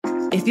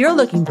If you're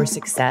looking for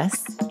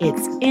success,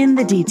 it's in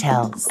the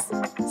details.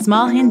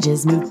 Small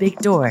hinges move big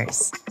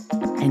doors.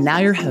 And now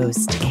your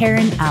host,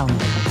 Karen Allen.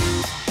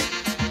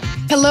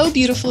 Hello,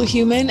 beautiful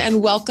human,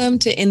 and welcome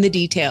to In the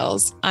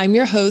Details. I'm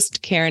your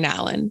host, Karen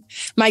Allen.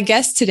 My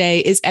guest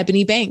today is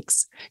Eboni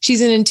Banks. She's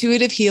an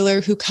intuitive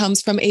healer who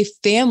comes from a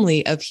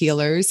family of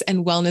healers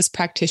and wellness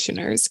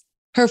practitioners.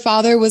 Her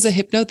father was a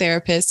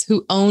hypnotherapist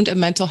who owned a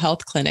mental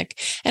health clinic,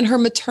 and her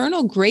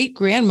maternal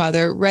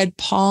great-grandmother read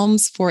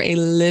palms for a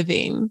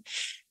living.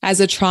 As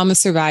a trauma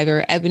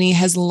survivor, Eboni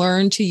has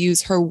learned to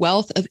use her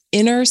wealth of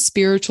inner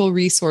spiritual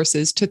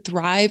resources to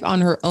thrive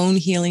on her own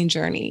healing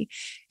journey.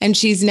 And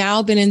she's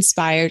now been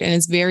inspired and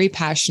is very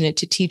passionate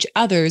to teach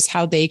others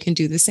how they can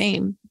do the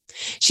same.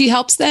 She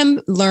helps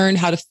them learn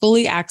how to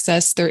fully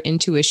access their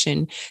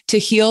intuition to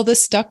heal the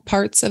stuck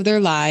parts of their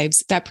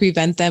lives that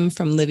prevent them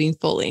from living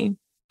fully.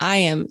 I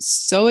am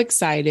so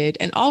excited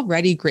and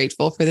already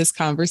grateful for this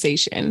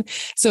conversation.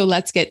 So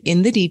let's get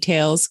in the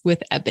details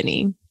with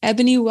Eboni.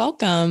 Eboni,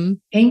 welcome.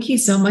 Thank you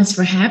so much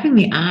for having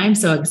me. I'm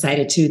so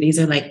excited too. These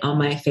are like all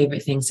my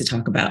favorite things to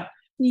talk about.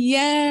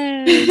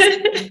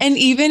 Yes. And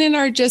even in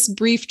our just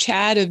brief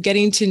chat of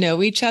getting to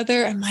know each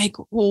other, I'm like,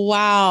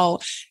 wow,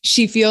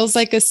 she feels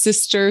like a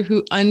sister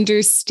who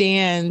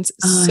understands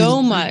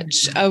so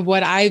much of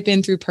what I've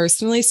been through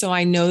personally. So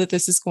I know that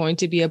this is going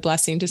to be a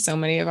blessing to so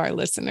many of our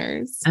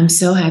listeners. I'm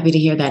so happy to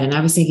hear that. And I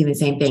was thinking the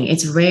same thing.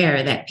 It's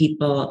rare that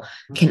people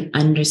can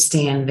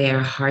understand their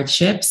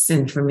hardships.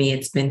 And for me,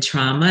 it's been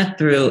trauma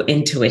through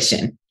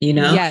intuition, you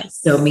know? Yes.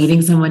 So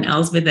meeting someone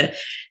else with the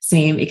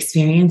same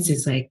experience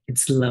is like,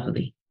 it's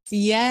lovely.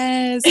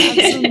 Yes,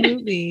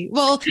 absolutely.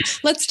 Well,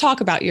 let's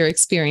talk about your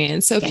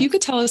experience. So if you could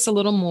tell us a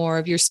little more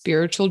of your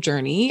spiritual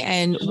journey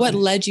and what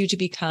led you to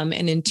become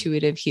an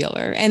intuitive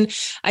healer. And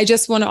I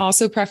just want to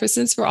also preface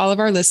this for all of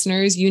our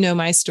listeners. You know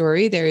my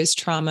story. There is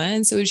trauma.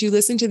 And so as you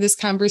listen to this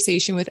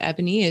conversation with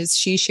Eboni, as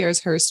she shares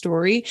her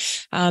story,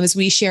 as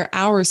we share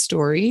our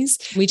stories,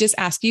 we just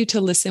ask you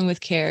to listen with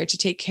care, to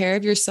take care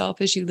of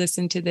yourself as you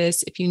listen to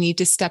this. If you need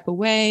to step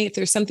away, if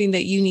there's something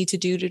that you need to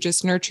do to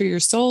just nurture your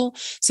soul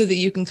so that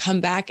you can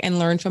come back and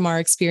learn from our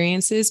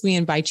experiences, we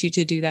invite you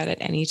to do that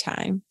at any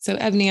time. So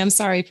Eboni, I'm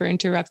sorry for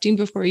interrupting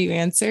before you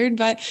answered,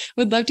 but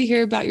would love to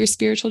hear about your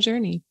spiritual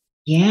journey.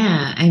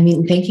 Yeah. I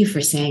mean, thank you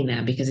for saying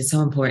that because it's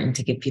so important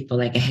to give people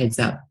like a heads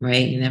up,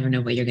 right? You never know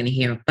what you're going to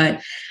hear.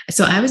 But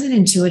so I was an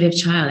intuitive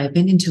child. I've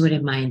been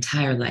intuitive my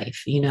entire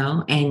life, you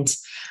know, and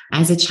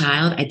as a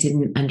child, I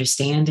didn't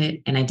understand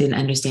it and I didn't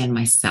understand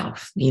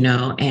myself, you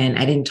know, and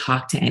I didn't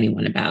talk to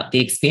anyone about the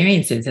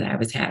experiences that I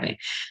was having.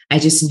 I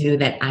just knew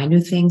that I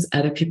knew things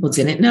other people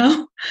didn't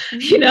know,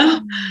 you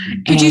know.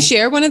 Could you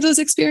share one of those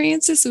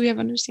experiences so we have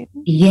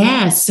understanding?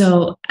 Yeah.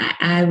 So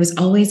I was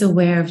always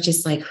aware of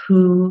just like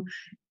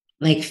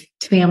like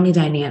family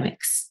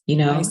dynamics, you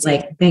know,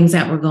 like things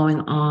that were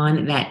going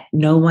on that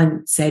no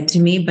one said to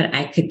me, but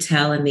I could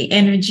tell in the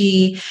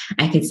energy,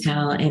 I could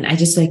tell. And I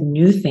just like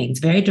knew things,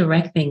 very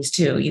direct things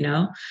too, you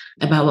know,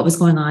 about what was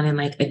going on in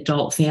like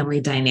adult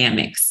family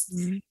dynamics.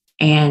 Mm-hmm.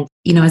 And,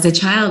 you know, as a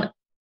child,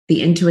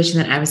 the intuition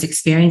that I was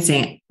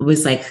experiencing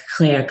was like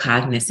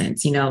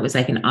claircognizance, you know, it was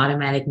like an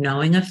automatic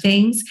knowing of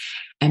things.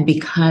 And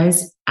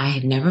because I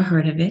had never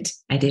heard of it,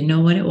 I didn't know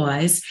what it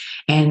was.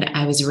 And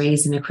I was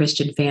raised in a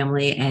Christian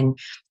family and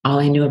all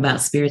I knew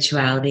about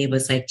spirituality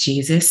was like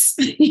Jesus,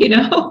 you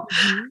know,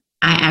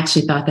 I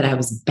actually thought that I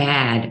was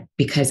bad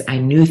because I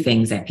knew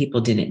things that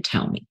people didn't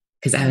tell me.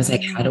 Because I was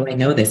like, how do I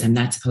know this? I'm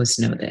not supposed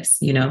to know this,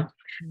 you know?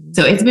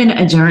 So it's been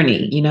a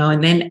journey, you know,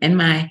 and then in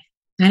my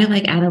kind of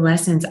like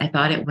adolescence, I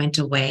thought it went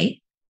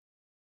away.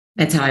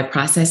 That's how I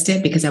processed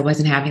it because I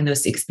wasn't having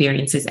those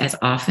experiences as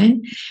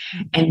often.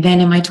 And then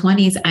in my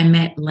 20s, I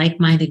met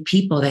like-minded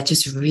people that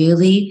just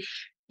really,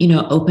 you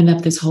know, opened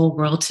up this whole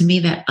world to me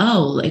that,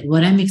 oh, like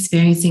what I'm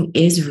experiencing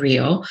is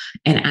real.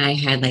 And I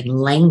had like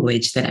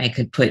language that I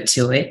could put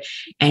to it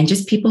and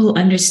just people who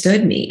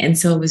understood me. And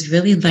so it was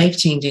really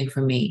life-changing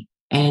for me.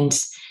 And,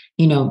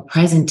 you know,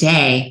 present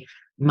day,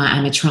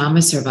 I'm a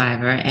trauma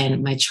survivor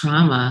and my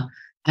trauma,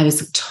 I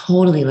was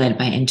totally led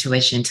by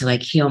intuition to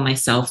like heal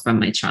myself from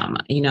my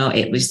trauma. You know,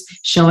 it was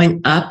showing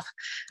up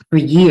for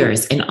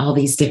years in all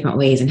these different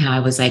ways and how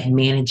I was like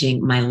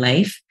managing my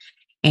life.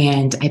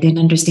 And I didn't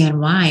understand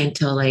why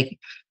until like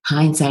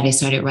hindsight, I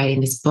started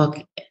writing this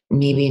book.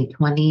 Maybe in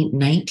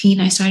 2019,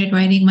 I started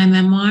writing my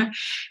memoir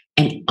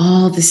and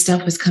all the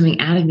stuff was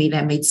coming out of me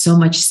that made so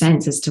much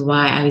sense as to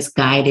why I was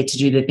guided to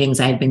do the things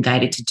I had been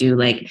guided to do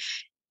like,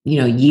 you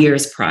know,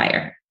 years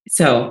prior.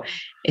 So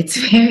it's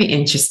very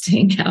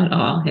interesting how it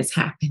all has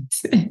happened.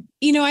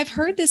 You know, I've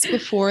heard this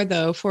before,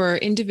 though, for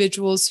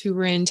individuals who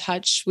were in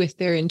touch with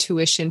their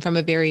intuition from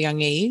a very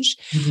young age,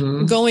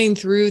 going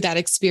through that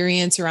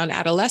experience around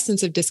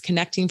adolescence of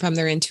disconnecting from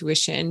their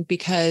intuition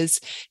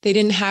because they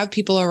didn't have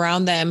people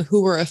around them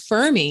who were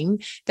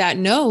affirming that,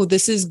 no,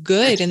 this is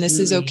good and this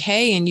is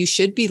okay. And you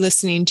should be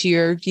listening to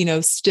your, you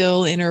know,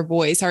 still inner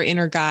voice, our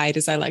inner guide,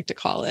 as I like to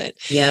call it.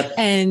 Yep.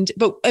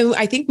 But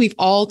I think we've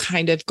all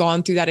kind of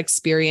gone through that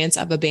experience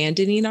of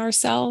abandoning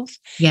ourselves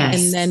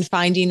and then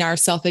finding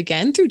ourselves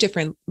again through different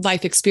different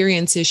life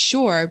experiences,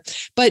 sure.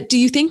 But do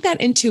you think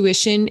that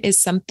intuition is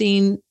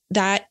something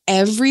that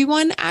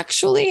everyone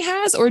actually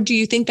has, or do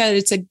you think that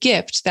it's a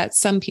gift that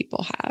some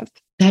people have?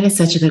 That is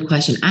such a good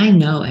question. I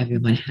know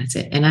everyone has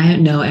it, and I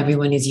know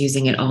everyone is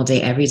using it all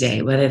day, every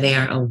day, whether they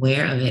are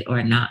aware of it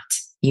or not.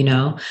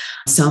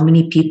 So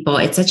many people,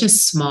 it's such a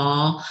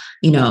small,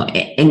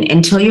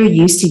 until you're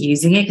used to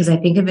using it, because I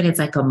think of it as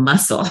like a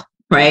muscle,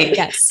 right?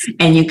 Yes.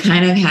 And you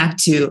kind of have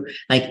to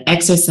like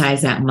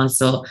exercise that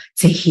muscle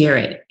to hear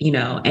it,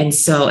 And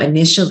so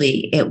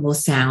initially it will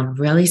sound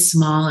really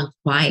small and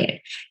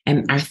quiet.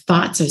 And our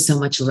thoughts are so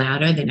much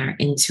louder than our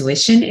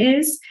intuition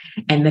is.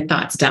 And the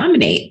thoughts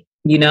dominate.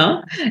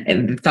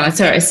 And the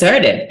thoughts are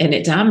assertive and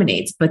it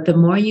dominates. But the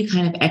more you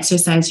kind of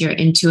exercise your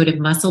intuitive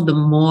muscle, the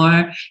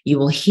more you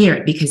will hear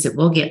it, because it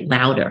will get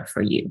louder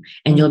for you.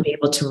 And you'll be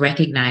able to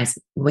recognize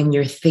when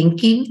you're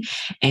thinking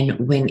and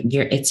when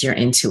it's your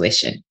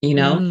intuition,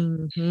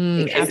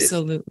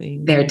 Absolutely.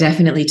 They're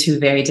definitely two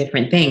very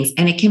different things.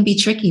 And it can be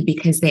tricky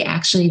because they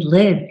actually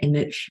live in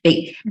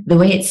the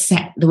way it's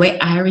set, the way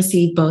I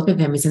receive both of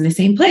them is in the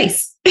same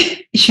place,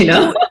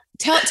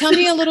 Tell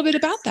me a little bit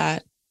about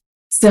that.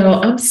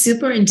 So I'm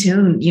super in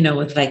tune,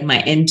 with like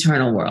my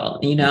internal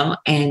world,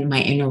 and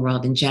my inner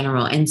world in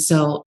general. And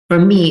so for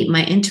me,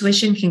 my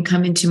intuition can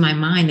come into my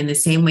mind in the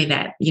same way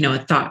that, a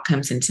thought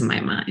comes into my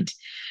mind.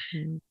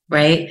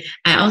 Right.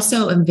 I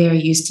also am very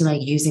used to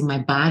like using my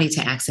body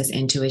to access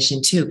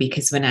intuition too,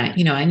 because when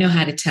I know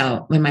how to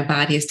tell when my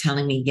body is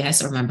telling me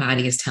yes, or my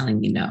body is telling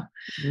me no,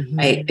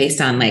 right? Based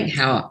on like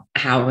how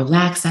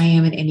relaxed I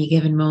am at any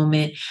given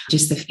moment,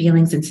 just the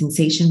feelings and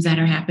sensations that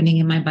are happening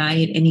in my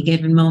body at any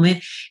given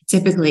moment.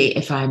 Typically,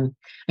 if I'm,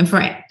 and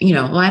for, I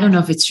don't know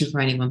if it's true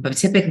for anyone, but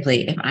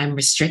typically if I'm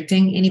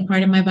restricting any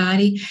part of my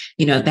body,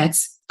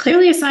 that's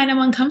clearly a sign I'm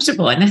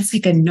uncomfortable. And that's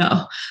like a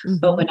no.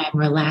 But when I'm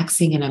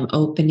relaxing and I'm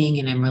opening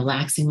and I'm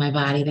relaxing my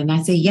body, then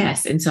that's a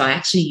yes. And so I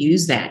actually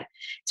use that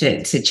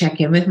to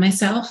check in with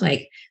myself.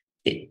 Like,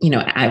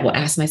 I will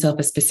ask myself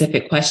a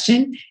specific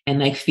question and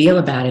like feel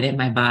about it in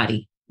my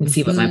body and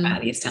see what my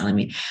body is telling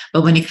me.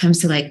 But when it comes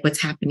to like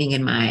what's happening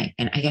in my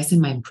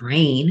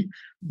brain,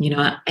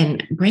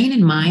 and brain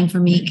and mind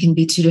for me can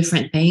be two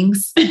different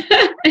things.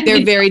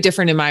 They're very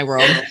different in my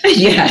world.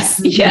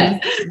 Yes.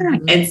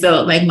 And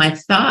so like my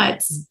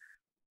thoughts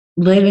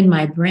live in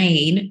my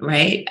brain,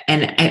 right?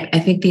 And I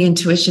think the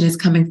intuition is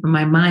coming from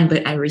my mind,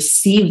 but I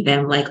receive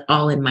them like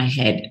all in my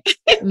head.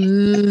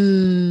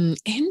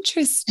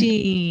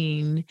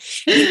 Interesting.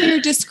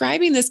 You're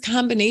describing this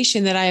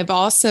combination that I have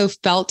also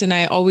felt, and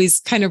I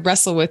always kind of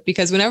wrestle with,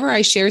 because whenever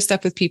I share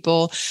stuff with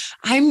people,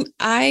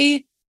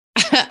 I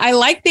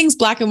like things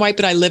black and white,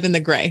 but I live in the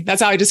gray.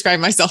 That's how I describe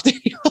myself to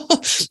people.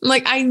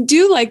 Like, I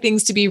do like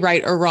things to be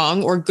right or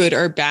wrong or good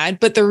or bad,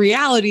 but the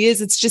reality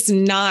is it's just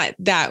not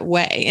that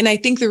way. And I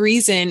think the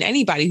reason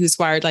anybody who's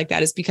wired like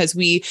that is because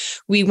we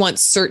want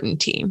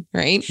certainty,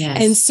 right? Yes.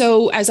 And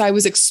so as I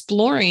was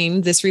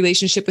exploring this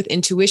relationship with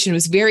intuition, it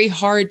was very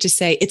hard to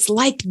say it's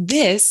like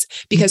this,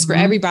 because for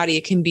everybody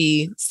it can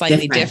be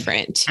slightly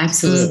different.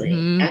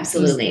 Absolutely.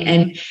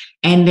 Absolutely.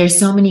 And there's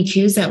so many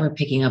cues that we're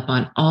picking up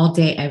on all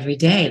day, every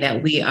day,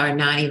 that we are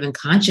not even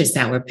conscious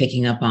that we're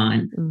picking up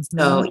on.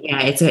 So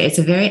yeah, it's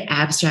a very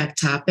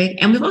abstract topic.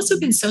 And we've also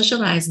been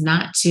socialized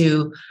not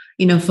to,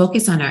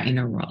 focus on our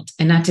inner world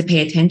and not to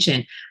pay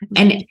attention.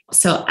 And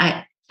so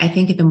I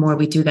think the more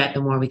we do that,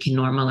 the more we can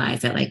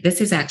normalize that. Like, this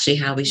is actually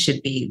how we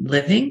should be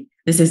living.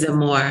 This is a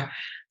more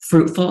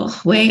fruitful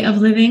way of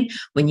living,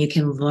 when you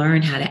can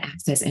learn how to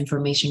access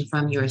information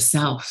from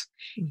yourself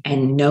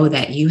and know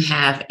that you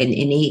have an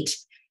innate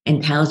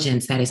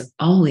intelligence that is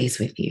always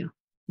with you.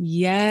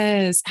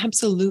 Yes,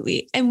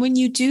 absolutely. And when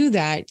you do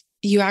that,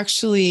 you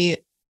actually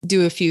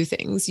do a few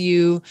things.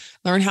 You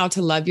learn how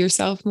to love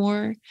yourself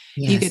more.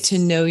 Yes. You get to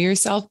know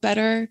yourself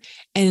better.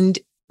 And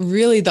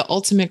really the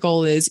ultimate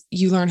goal is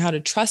you learn how to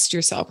trust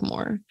yourself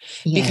more,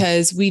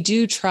 because we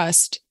do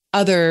trust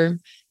other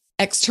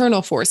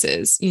external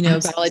forces,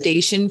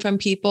 validation from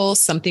people,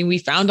 something we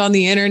found on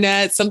the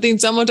internet,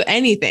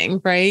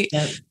 anything, right?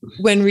 Yep.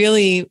 When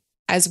really,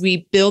 as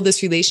we build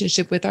this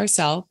relationship with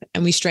ourselves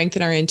and we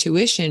strengthen our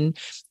intuition,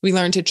 we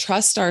learn to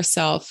trust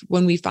ourselves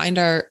when we find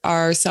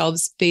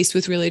ourselves faced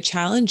with really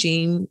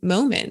challenging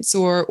moments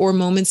or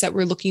moments that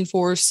we're looking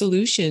for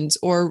solutions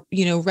or,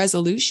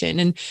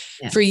 resolution. And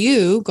for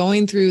you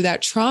going through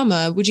that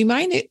trauma, would you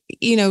mind,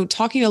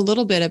 talking a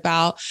little bit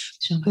about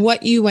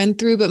what you went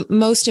through, but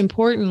most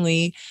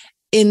importantly,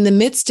 in the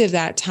midst of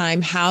that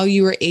time, how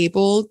you were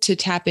able to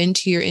tap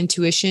into your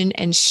intuition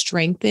and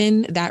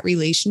strengthen that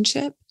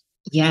relationship?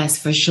 Yes,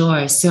 for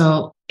sure.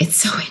 So it's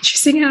so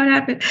interesting how it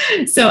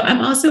happened. So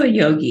I'm also a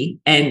yogi.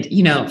 And,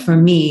 for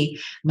me,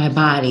 my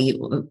body,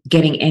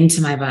 getting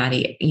into my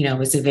body,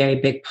 was a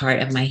very big part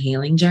of my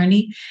healing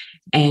journey.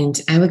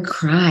 And I would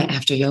cry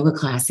after yoga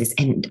classes,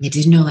 and I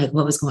didn't know like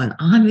what was going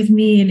on with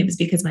me. And it was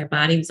because my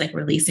body was like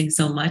releasing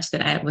so much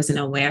that I wasn't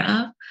aware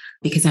of,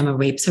 because I'm a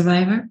rape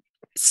survivor.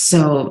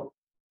 So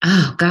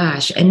oh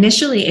gosh,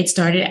 initially it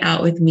started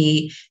out with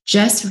me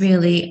just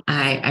really,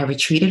 I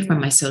retreated from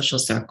my social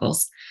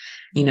circles.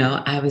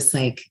 I was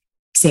like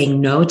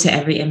saying no to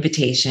every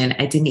invitation.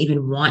 I didn't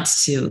even want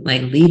to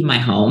like leave my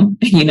home,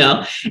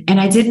 and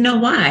I didn't know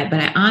why, but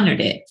I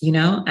honored it.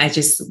 I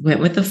just went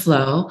with the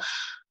flow.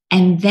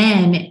 And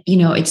then,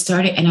 it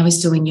started, and I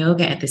was doing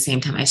yoga at the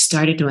same time. I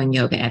started doing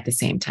yoga at the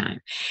same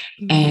time.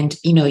 And,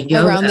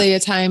 yoga. Around the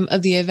time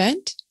of the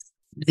event?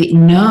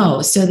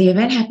 No. So the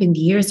event happened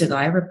years ago.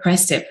 I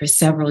repressed it for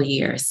several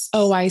years.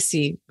 Oh, I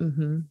see.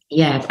 Mm-hmm.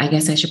 Yeah, I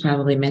guess I should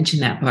probably mention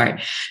that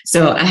part.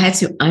 So I had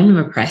to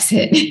unrepress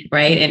it,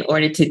 right, in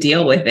order to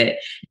deal with it.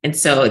 And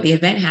so the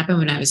event happened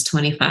when I was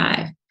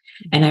 25,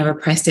 and I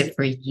repressed it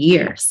for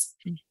years.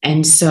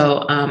 And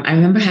so I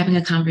remember having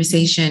a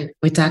conversation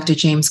with Dr.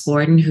 James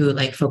Gordon, who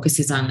like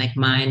focuses on like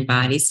mind,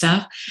 body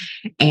stuff.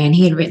 And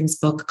he had written this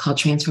book called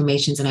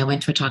Transformations. And I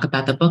went to a talk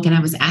about the book, and I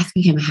was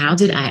asking him, how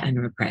did I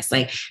unrepress?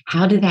 Like,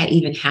 how did that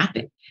even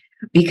happen?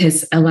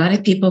 Because a lot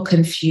of people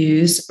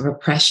confuse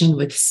repression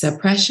with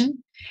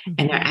suppression,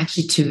 and they're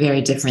actually two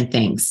very different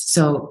things.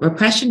 So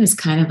repression is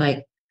kind of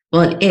like,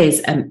 well, it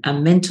is a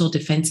mental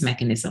defense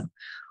mechanism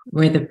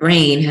where the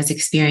brain has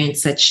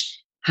experienced such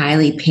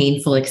highly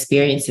painful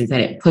experiences that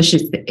it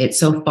pushes it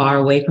so far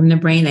away from the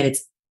brain that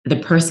the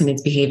person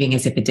is behaving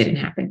as if it didn't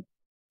happen.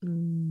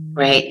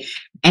 Right.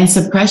 And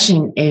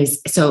repression is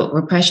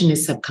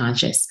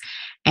subconscious,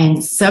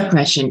 and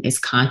suppression is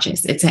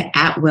conscious. It's an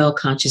at-will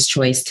conscious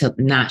choice to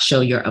not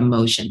show your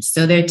emotions.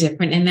 So they're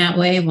different in that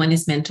way. One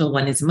is mental,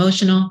 one is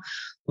emotional,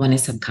 one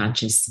is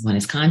subconscious, one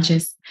is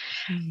conscious.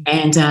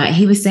 And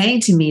he was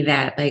saying to me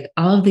that like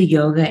all of the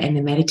yoga and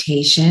the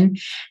meditation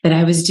that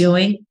I was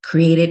doing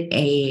created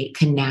a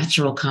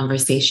natural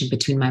conversation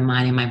between my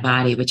mind and my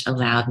body, which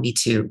allowed me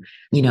to,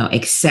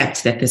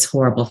 accept that this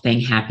horrible thing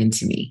happened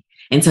to me.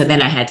 And so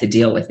then I had to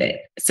deal with it.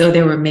 So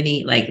there were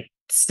many like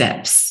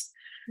steps.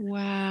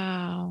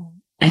 Wow.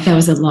 I thought it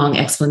was a long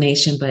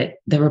explanation, but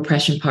the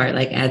repression part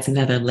like adds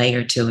another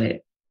layer to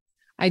it.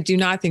 I do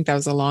not think that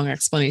was a long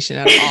explanation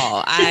at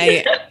all.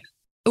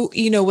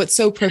 What's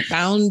so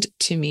profound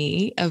to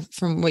me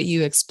from what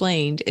you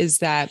explained is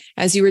that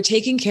as you were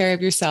taking care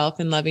of yourself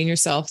and loving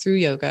yourself through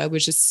yoga,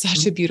 which is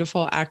such a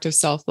beautiful act of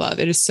self-love,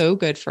 it is so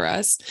good for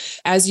us.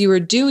 As you were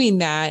doing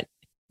that,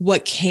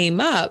 what came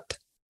up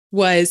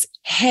was,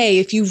 hey,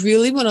 if you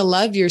really want to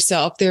love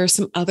yourself, there are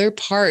some other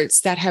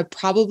parts that have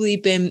probably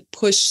been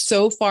pushed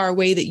so far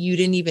away that you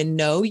didn't even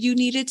know you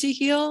needed to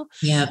heal.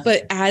 Yeah.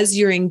 But as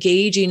you're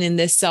engaging in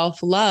this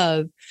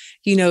self-love,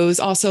 it was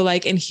also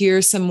like, and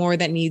here's some more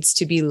that needs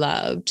to be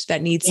loved,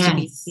 that needs to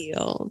be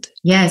healed.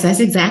 Yes,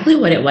 that's exactly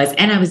what it was.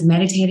 And I was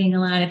meditating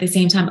a lot at the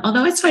same time.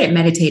 Although I started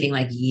meditating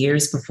like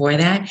years before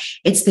that,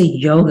 it's the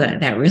yoga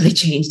that really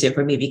changed it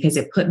for me because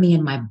it put me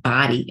in my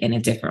body in a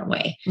different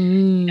way,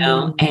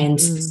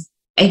 and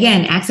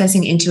again,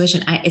 accessing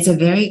intuition, it's a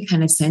very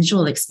kind of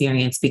sensual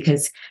experience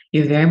because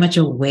you're very much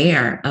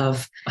aware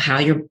of how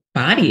your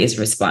body is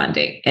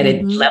responding at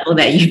a level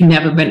that you've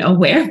never been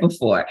aware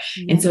before.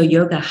 And so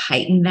yoga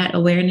heightened that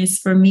awareness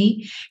for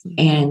me.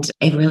 And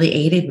it really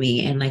aided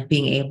me in like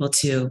being able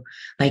to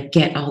like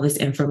get all this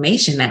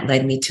information that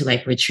led me to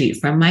like retreat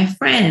from my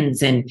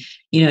friends and,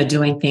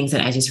 doing things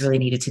that I just really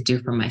needed to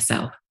do for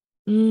myself.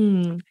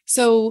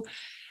 So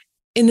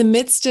in the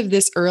midst of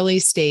this early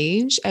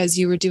stage, as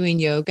you were doing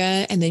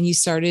yoga, and then you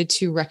started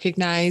to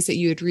recognize that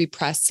you had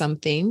repressed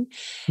something,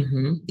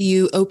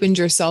 you opened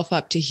yourself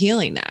up to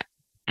healing that.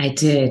 I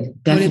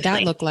did. Definitely. What did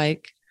that look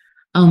like?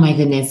 Oh my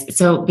goodness.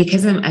 So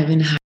because I've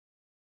been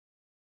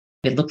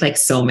it looked like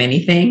so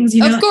many things,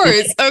 Of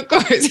course.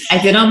 I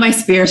did all my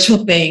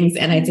spiritual things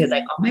and I did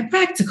like all my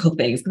practical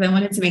things because I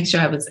wanted to make sure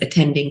I was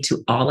attending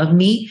to all of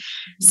me.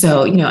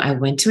 So, I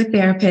went to a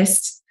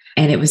therapist.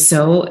 And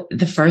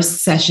the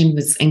first session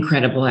was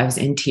incredible. I was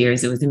in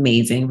tears. It was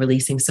amazing,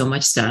 releasing so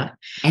much stuff.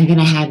 And then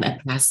I had a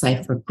past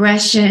life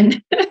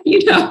regression.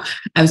 I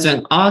was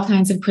doing all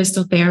kinds of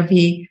crystal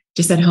therapy,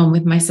 just at home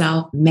with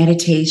myself,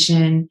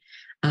 meditation,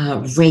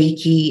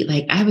 Reiki.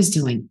 Like I was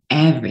doing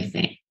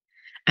everything.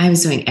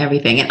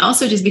 And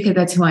also just because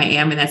that's who I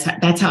am. And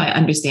that's how I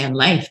understand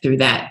life through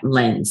that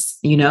lens,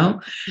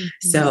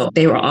 So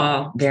they were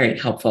all very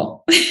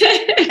helpful.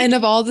 And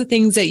of all the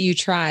things that you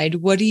tried,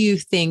 what do you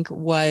think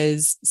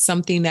was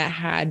something that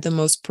had the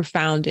most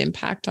profound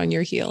impact on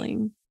your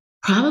healing?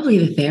 Probably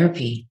the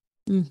therapy.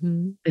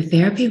 The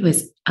therapy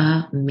was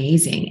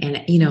amazing. And,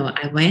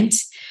 I went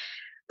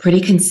pretty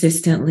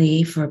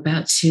consistently for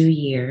about 2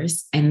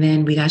 years. And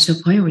then we got to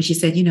a point where she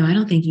said, I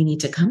don't think you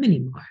need to come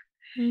anymore.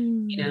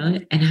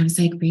 And I was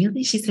like,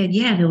 really? She said,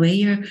 yeah, the way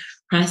you're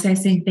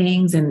processing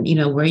things and,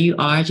 where you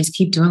are, just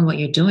keep doing what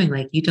you're doing.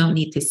 Like, you don't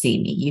need to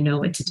see me, you know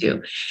what to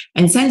do.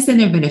 And since then,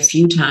 there've been a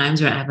few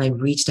times where I've like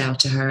reached out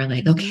to her,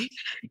 like, okay,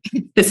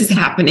 this is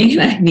happening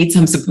and I need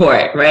some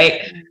support.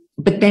 Right.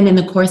 But then in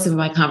the course of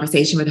my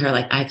conversation with her,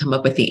 like I come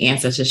up with the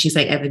answer. So she's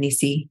like, Eboni,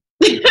 see,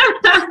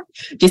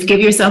 just give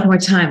yourself more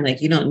time.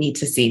 Like, you don't need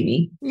to see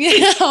me.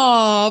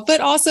 Yeah.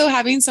 But also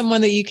having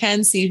someone that you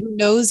can see who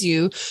knows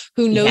you,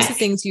 who knows the Yes.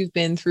 things you've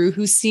been through,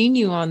 who's seen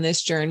you on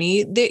this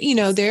journey.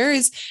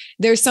 That,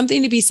 there's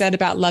something to be said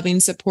about loving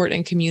support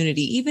and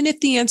community, even if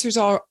the answers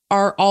are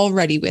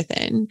already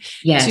within.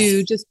 Yes.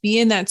 To just be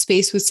in that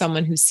space with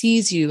someone who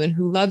sees you and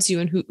who loves you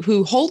and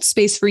who holds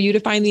space for you to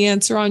find the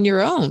answer on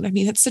your own. I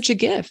mean, that's such a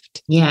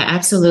gift. Yeah,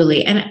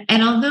 absolutely. And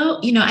although,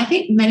 I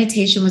think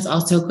meditation was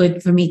also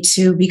good for me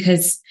too,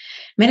 because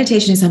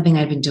meditation is something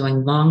I've been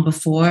doing long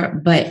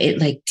before, but it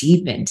like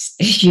deepened,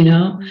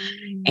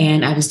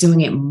 and I was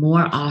doing it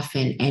more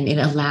often, and it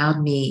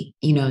allowed me,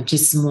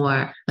 just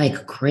more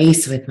like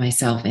grace with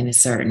myself in a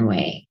certain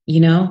way,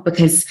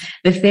 because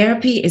the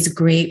therapy is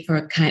great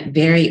for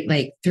very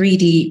like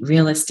 3D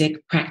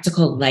realistic,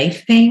 practical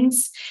life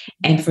things.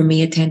 And for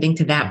me, attending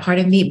to that part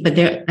of me, but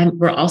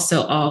we're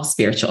also all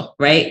spiritual,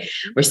 right?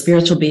 We're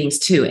spiritual beings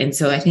too. And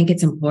so I think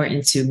it's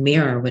important to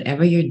mirror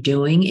whatever you're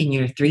doing in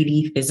your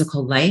 3D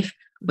physical life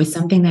with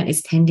something that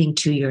is tending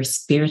to your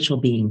spiritual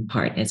being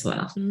part as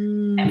well.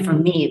 And for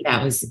me,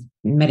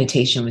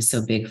 meditation was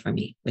so big for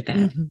me with that.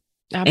 Mm-hmm.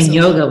 And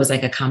yoga was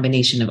like a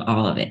combination of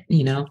all of it,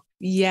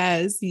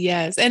 Yes,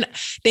 yes. And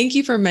thank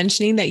you for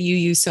mentioning that you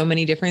use so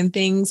many different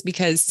things,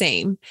 because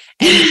same.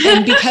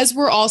 And because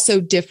we're all so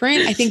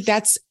different, I think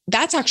that's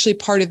actually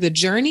part of the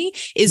journey,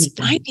 is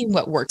finding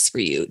what works for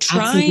you,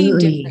 trying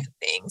different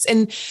things.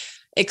 And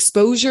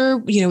exposure,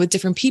 with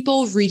different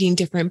people, reading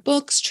different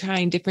books,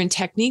 trying different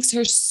techniques.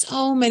 There's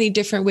so many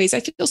different ways.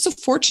 I feel so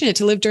fortunate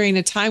to live during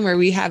a time where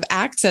we have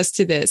access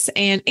to this,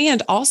 and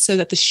also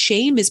that the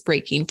shame is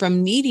breaking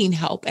from needing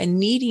help and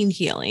needing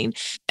healing.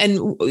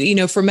 And,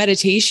 for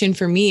meditation,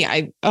 for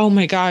me, oh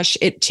my gosh,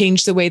 it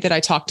changed the way that I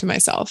talk to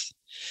myself.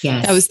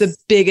 Yes. That was the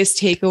biggest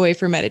takeaway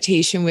for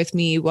meditation with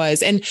me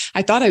and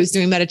I thought I was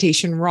doing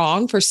meditation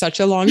wrong for such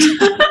a long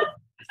time.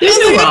 There's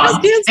no wrong.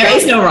 There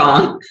is no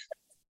wrong.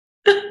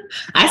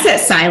 I sat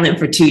silent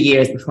for 2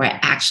 years before I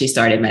actually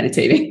started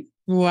meditating.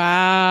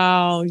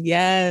 Wow.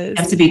 Yes.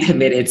 I have to be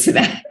committed to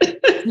that.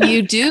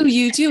 You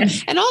do.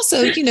 And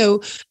also,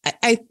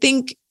 I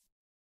think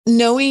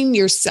knowing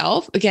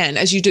yourself, again,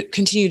 as you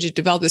continue to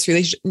develop this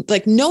relationship,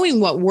 like knowing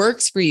what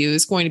works for you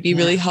is going to be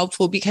really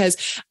helpful, because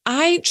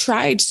I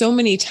tried so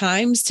many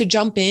times to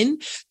jump in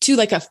to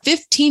like a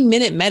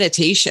 15-minute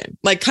meditation,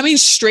 like coming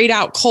straight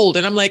out cold.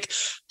 And I'm like,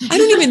 I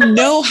don't even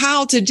know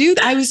how to do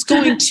that. I was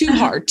going too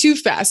hard, too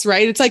fast,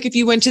 right? It's like if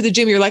you went to the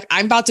gym, you're like,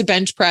 I'm about to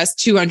bench press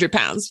 200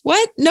 pounds.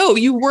 What? No,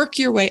 you work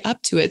your way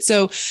up to it.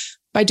 So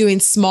by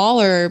doing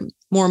smaller,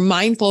 more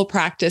mindful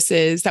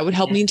practices that would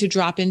help me to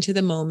drop into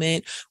the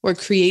moment, or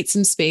create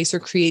some space, or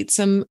create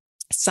some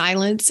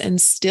silence and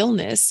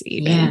stillness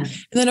even. And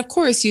then of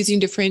course, using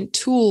different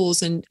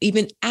tools and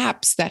even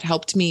apps that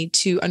helped me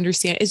to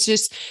understand. It's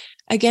just,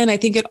 again, I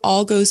think it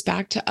all goes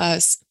back to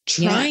us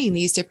trying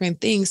these different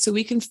things so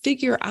we can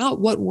figure out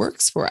what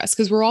works for us,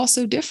 because we're all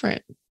so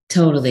different.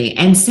 Totally.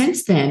 And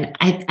since then,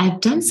 I've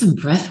done some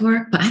breath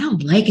work, but I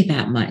don't like it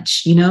that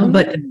much,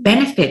 but the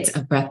benefits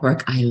of breath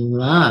work, I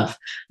love,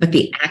 but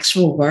the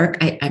actual work,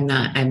 I'm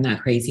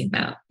not crazy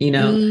about,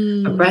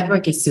 but breath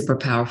work is super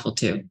powerful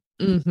too.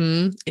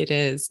 Mm-hmm. It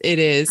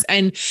is.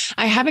 And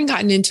I haven't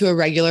gotten into a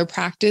regular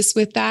practice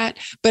with that,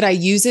 but I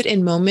use it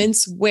in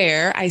moments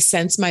where I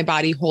sense my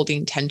body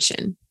holding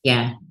tension.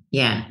 Yeah.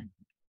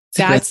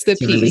 That's the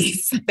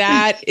piece.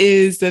 That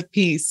is the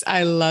piece.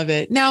 I love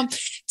it. Now,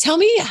 tell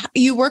me,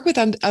 you work with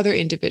other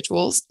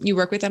individuals, you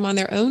work with them on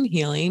their own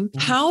healing.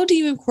 How do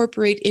you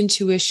incorporate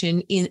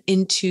intuition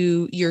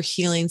into your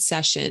healing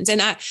sessions?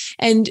 And I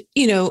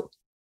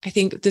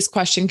think this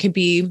question could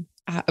be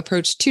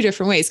approached two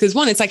different ways. Because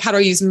one, it's like, how do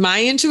I use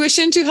my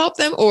intuition to help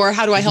them? Or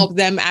how do I help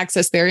them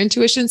access their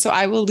intuition? So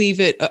I will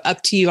leave it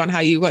up to you on how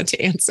you want to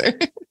answer.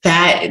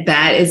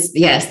 That is,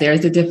 yes,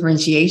 there's a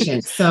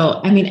differentiation.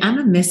 So, I'm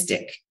a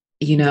mystic.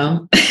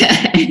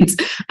 And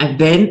I've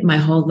been my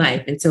whole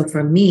life. And so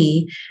for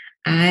me,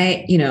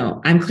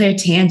 I'm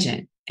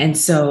clairtangent. And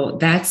so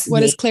that's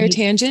what is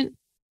clairtangent?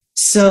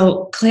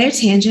 So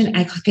clairtangent,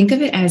 I think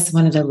of it as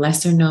one of the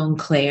lesser known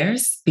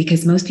clairs,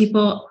 because most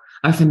people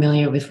are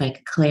familiar with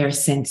like clair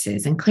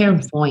senses, and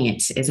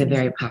clairvoyant is a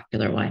very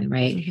popular one,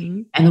 right?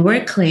 Mm-hmm. And the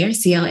word clair,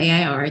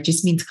 C-L-A-I-R, it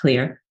just means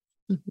clear.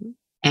 Mm-hmm.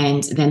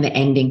 And then the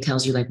ending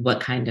tells you like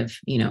what kind of,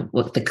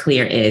 what the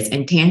clear is.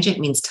 And tangent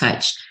means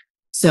touch.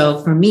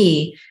 So for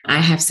me, I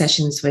have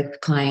sessions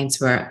with clients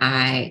where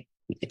I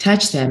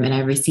touch them and I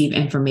receive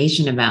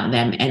information about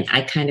them, and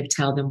I kind of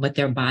tell them what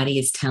their body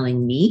is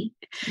telling me.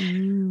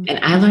 And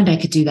I learned I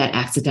could do that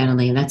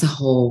accidentally. And that's a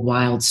whole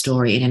wild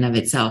story in and of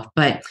itself.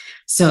 But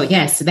so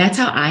that's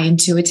how I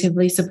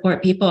intuitively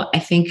support people. I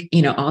think,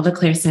 all the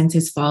clear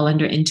senses fall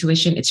under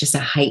intuition. It's just a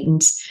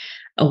heightened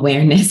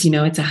awareness,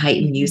 it's a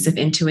heightened use of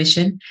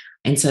intuition.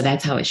 And so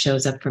that's how it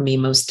shows up for me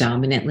most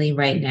dominantly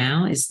right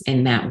now, is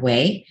in that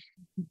way.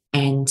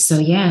 And so,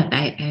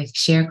 I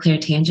share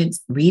clairtangent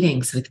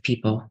readings with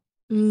people.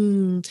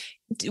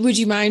 Would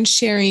you mind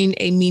sharing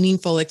a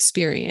meaningful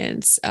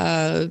experience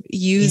of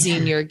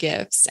using your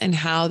gifts and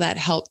how that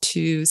helped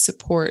to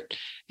support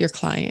your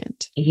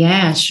client?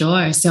 Yeah,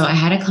 sure. So I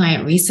had a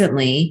client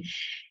recently,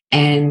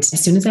 and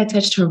as soon as I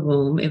touched her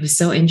womb, it was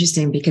so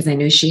interesting because I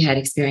knew she had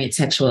experienced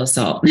sexual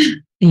assault,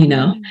 you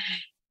know?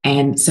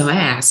 And so I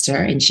asked her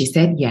and she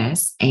said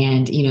yes.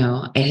 And,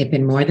 it had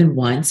been more than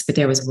once, but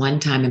there was one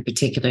time in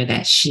particular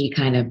that she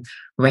kind of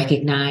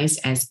recognized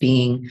as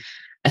being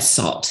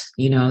assault.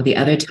 The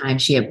other time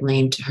she had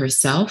blamed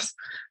herself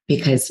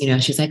because,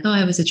 she's like, oh,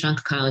 I was a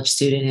drunk college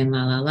student and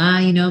la, la,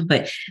 la,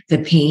 but the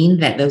pain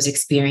that those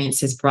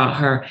experiences brought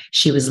her,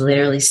 she was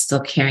literally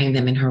still carrying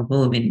them in her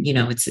womb. And,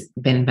 it's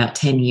been about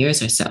 10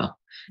 years or so.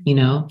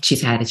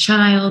 She's had a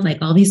child, like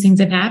all these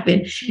things have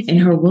happened in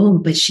her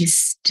womb, but she's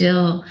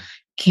still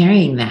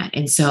carrying that.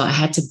 And so I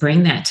had to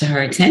bring that to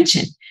her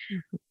attention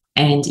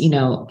and,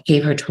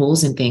 gave her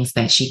tools and things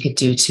that she could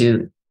do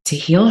to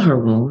heal her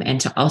womb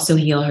and to also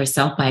heal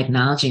herself by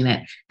acknowledging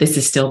that this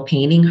is still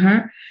paining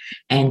her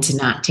and to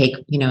not take,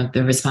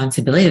 the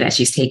responsibility that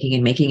she's taking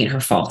and making it her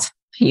fault,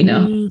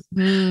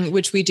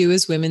 which we do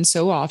as women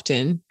so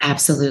often.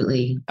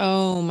 Absolutely.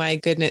 Oh my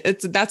goodness.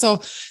 That's a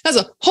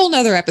whole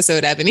nother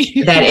episode,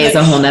 Eboni. That is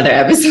a whole nother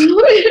episode.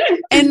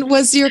 And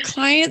was your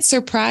client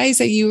surprised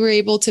that you were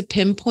able to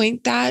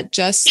pinpoint that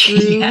just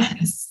through?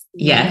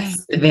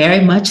 Yes,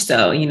 very much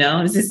so.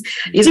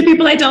 These are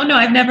people I don't know.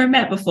 I've never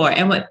met before.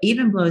 And what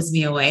even blows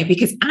me away,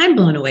 because I'm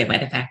blown away by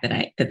the fact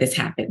that this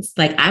happens.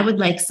 Like, I would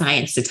like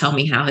science to tell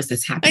me, how is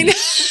this happening?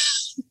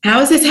 How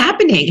is this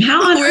happening?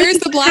 Where's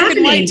the black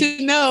and white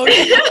to know?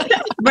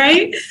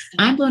 Right?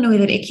 I'm blown away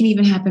that it can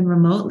even happen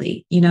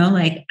remotely.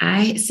 Like,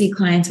 I see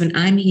clients when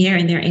I'm here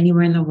and they're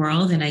anywhere in the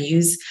world and I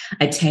use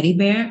a teddy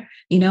bear,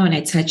 and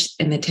I touch,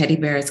 and the teddy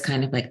bear is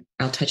kind of like,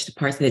 I'll touch the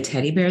parts of the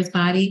teddy bear's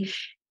body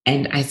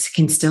and I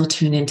can still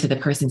tune into the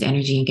person's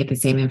energy and get the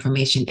same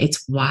information.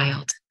 It's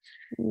wild.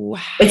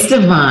 Wow. It's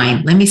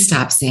divine. Let me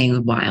stop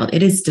saying wild.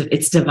 It's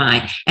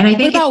divine. And I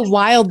think what about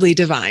wildly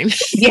divine?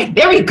 Yeah,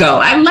 there we go.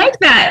 I like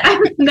that.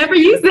 I've never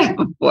used that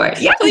before.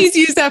 Yeah. Please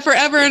use that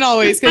forever and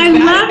always. I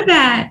love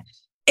that.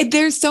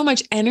 There's so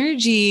much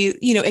energy,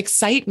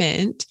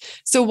 excitement.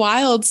 So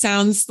wild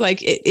sounds like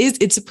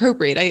it's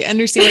appropriate. I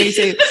understand what you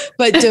say,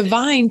 but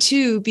divine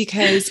too,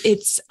 because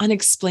it's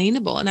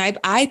unexplainable. And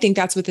I think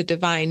that's what the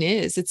divine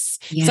is. It's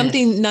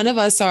something none of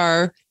us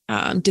are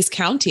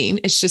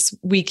discounting. It's just,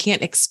 we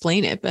can't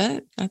explain it,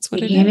 but that's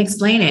what it is. We can't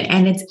explain it.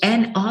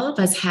 And all of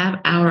us have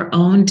our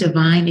own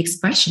divine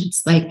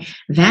expressions. Like,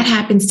 that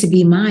happens to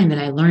be mine that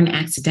I learned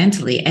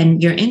accidentally.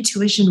 And your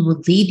intuition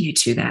will lead you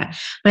to that.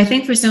 But I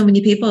think for so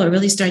many people, it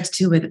really starts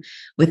too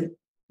with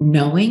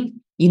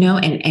knowing,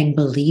 and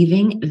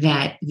believing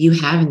that you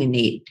have an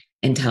innate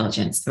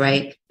intelligence,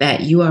 right?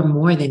 That you are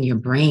more than your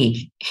brain.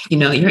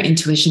 Your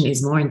intuition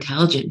is more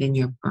intelligent than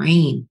your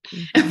brain,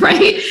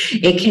 right?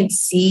 It can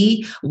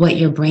see what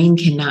your brain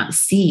cannot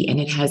see, and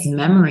it has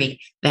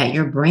memory that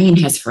your brain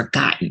has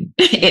forgotten,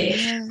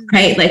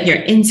 right? Like, your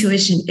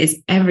intuition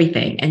is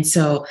everything. And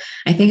so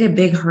I think a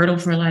big hurdle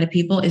for a lot of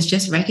people is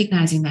just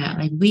recognizing that,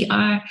 like, we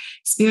are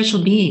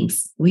spiritual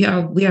beings. We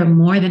are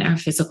more than our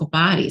physical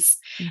bodies.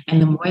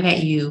 And the more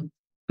that you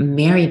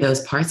marry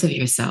those parts of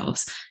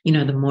yourselves,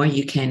 the more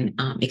you can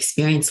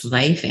experience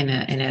life in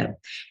a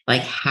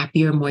like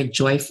happier, more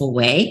joyful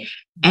way,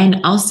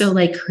 and also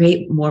like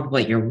create more of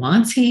what you're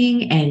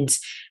wanting, and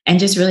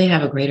just really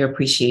have a greater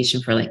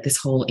appreciation for like this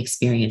whole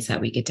experience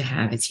that we get to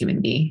have as human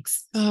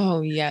beings.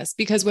 Oh yes,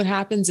 because what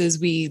happens is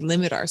we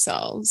limit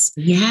ourselves.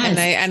 Yes,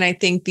 and I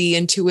think the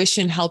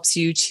intuition helps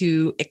you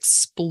to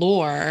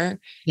explore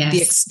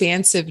the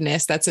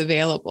expansiveness that's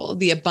available,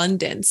 the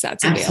abundance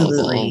that's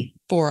available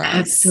for us.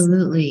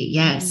 Absolutely.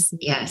 Yes.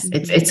 Yes.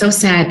 It's so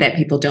sad that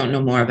people don't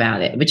know more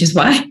about it, which is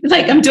why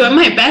like I'm doing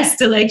my best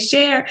to like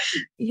share.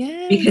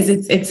 Yeah. Because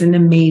it's an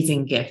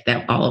amazing gift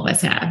that all of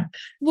us have.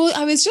 Well,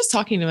 I was just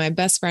talking to my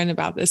best friend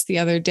about this the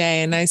other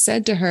day, and I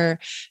said to her,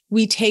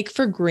 we take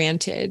for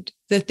granted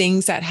the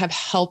things that have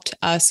helped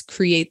us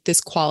create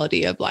this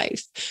quality of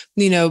life,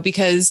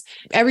 because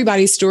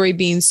everybody's story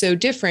being so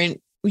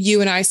different.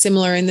 You and I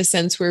similar in the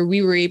sense where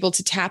we were able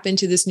to tap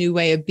into this new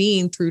way of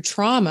being through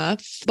trauma.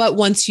 But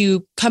once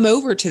you come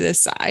over to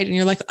this side and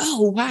you're like,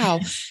 oh,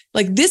 wow,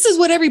 like this is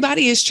what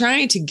everybody is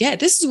trying to get.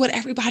 This is what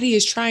everybody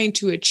is trying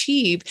to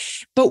achieve.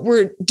 But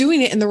we're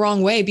doing it in the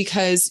wrong way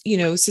because,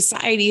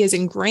 society has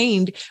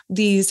ingrained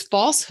these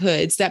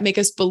falsehoods that make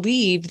us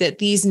believe that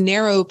these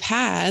narrow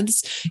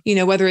paths,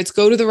 whether it's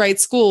go to the right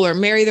school or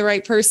marry the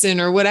right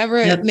person or whatever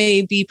it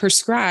may be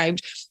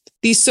prescribed,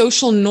 these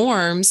social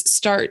norms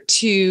start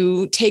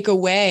to take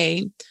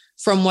away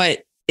from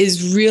what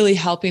is really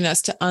helping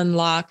us to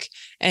unlock.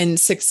 And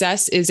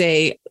success is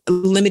a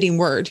limiting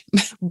word,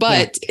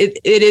 but it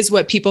is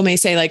what people may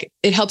say, like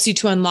it helps you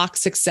to unlock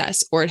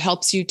success, or it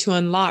helps you to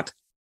unlock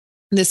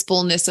this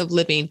fullness of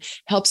living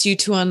helps you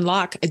to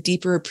unlock a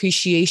deeper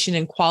appreciation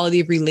and quality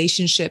of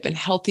relationship and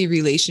healthy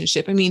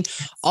relationship. I mean,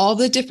 all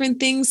the different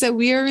things that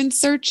we are in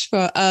search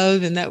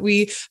of and that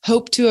we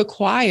hope to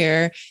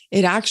acquire,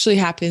 it actually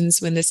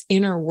happens when this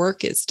inner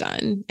work is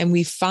done and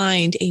we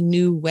find a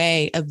new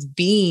way of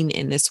being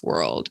in this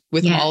world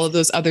with all of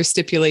those other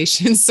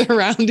stipulations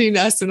surrounding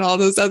us and all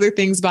those other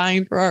things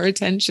vying for our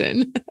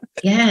attention.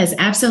 Yes,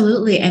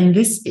 absolutely. And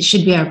this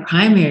should be our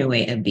primary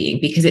way of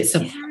being because it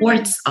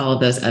supports all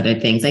those other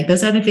things. Like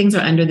those other things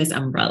are under this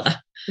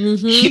umbrella.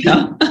 You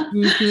know,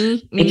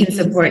 it can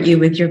support you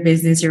with your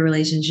business, your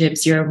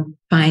relationships, your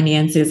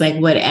finances, like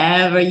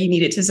whatever you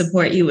need it to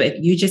support you with.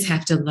 You just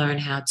have to learn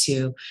how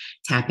to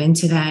tap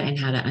into that and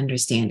how to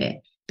understand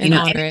it. And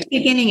at the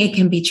beginning, it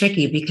can be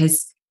tricky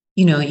because,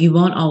 you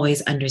won't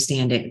always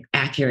understand it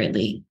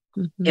accurately.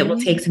 It will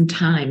take some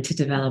time to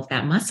develop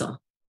that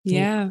muscle.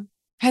 Yeah.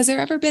 Has there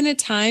ever been a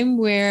time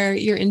where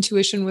your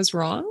intuition was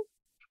wrong?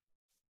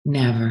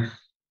 Never.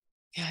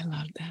 Yeah, I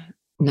love that.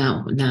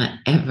 No, not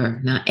ever.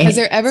 Not Has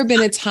there ever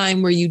been a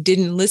time where you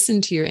didn't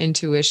listen to your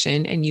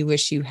intuition and you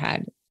wish you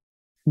had?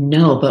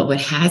 No, but what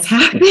has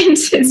happened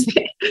is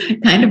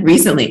kind of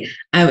recently,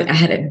 I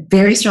had a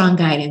very strong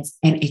guidance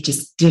and it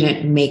just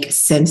didn't make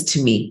sense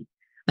to me.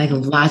 Like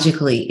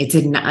logically, it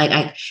did not,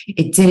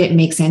 it didn't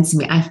make sense to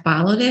me. I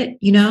followed it,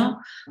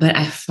 but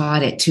I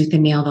fought it tooth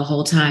and nail the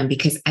whole time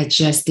because I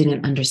just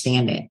didn't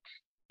understand it.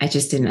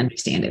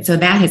 So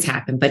that has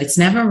happened, but it's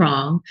never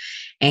wrong.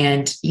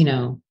 And,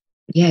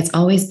 it's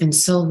always been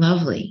so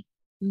lovely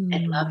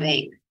and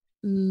loving.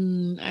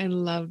 I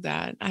love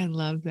that. I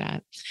love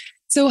that.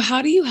 So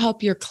how do you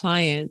help your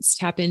clients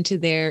tap into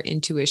their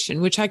intuition,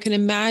 which I can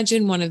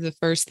imagine one of the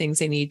first things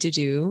they need to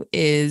do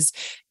is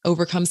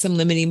overcome some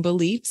limiting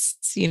beliefs,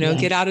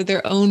 get out of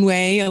their own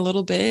way a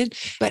little bit.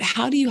 But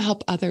how do you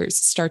help others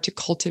start to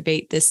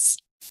cultivate this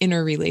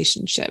inner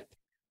relationship?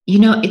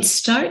 It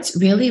starts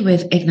really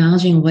with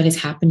acknowledging what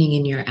is happening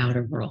in your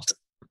outer world,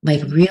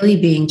 like really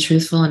being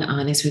truthful and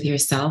honest with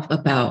yourself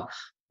about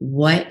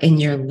what in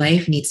your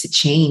life needs to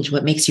change,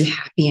 what makes you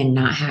happy and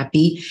not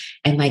happy,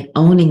 and like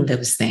owning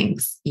those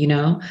things,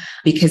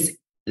 because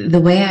the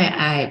way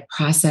I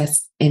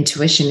process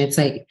intuition, it's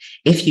like,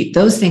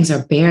 those things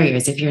are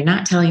barriers. If you're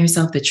not telling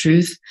yourself the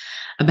truth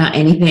about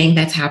anything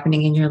that's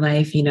happening in your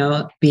life,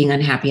 being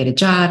unhappy at a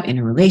job, in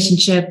a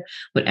relationship,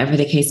 whatever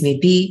the case may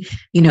be,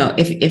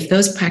 if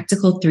those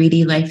practical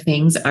 3D life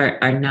things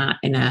are not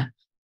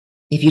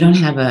if you don't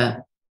have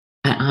an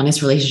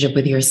honest relationship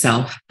with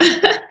yourself,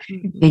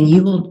 then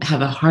you will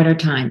have a harder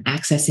time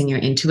accessing your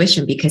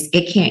intuition because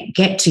it can't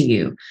get to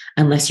you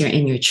unless you're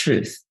in your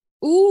truth.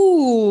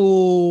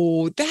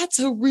 Ooh, that's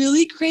a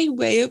really great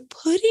way of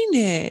putting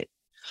it.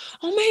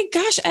 Oh my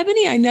gosh,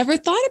 Eboni, I never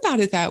thought about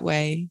it that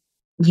way.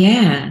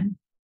 Yeah.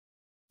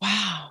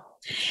 Wow.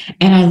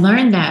 And I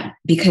learned that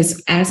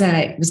because as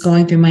I was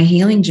going through my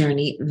healing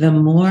journey, the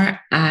more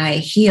I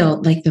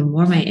healed, like the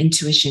more my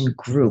intuition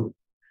grew.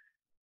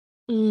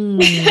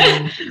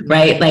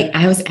 Right? Like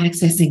I was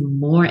accessing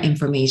more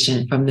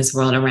information from this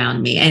world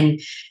around me. And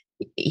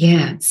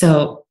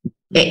so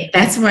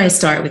that's where I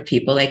start with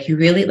people. Like you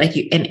really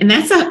and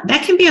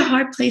that can be a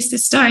hard place to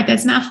start.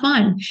 That's not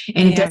fun.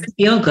 And it doesn't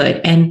feel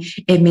good. And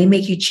it may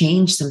make you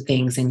change some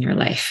things in your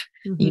life,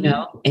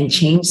 and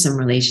change some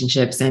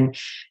relationships. And,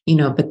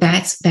 but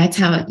that's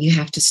how you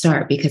have to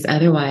start because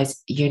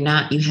otherwise you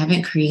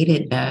haven't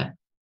created the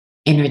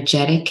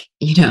energetic,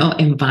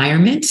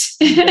 environment,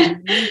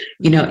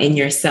 in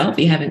yourself.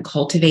 You haven't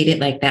cultivated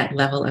like that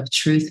level of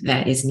truth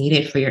that is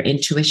needed for your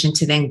intuition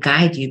to then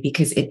guide you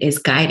because it is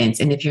guidance.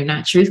 And if you're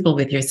not truthful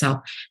with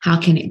yourself, how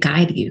can it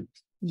guide you?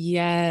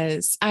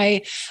 Yes.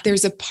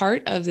 There's a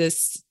part of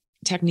this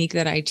technique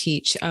that I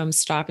teach,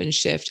 stop and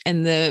shift.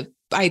 And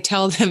I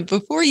tell them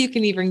before you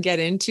can even get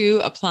into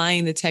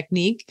applying the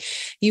technique,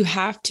 you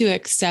have to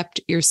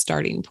accept your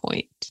starting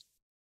point.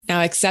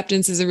 Now,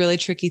 acceptance is a really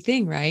tricky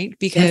thing, right?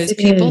 Because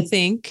people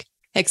think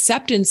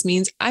acceptance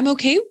means I'm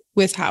okay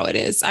with how it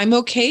is. I'm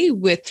okay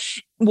with,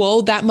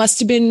 that must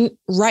have been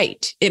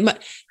right. And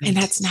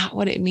that's not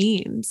what it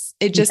means.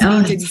 It just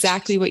means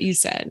exactly what you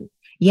said.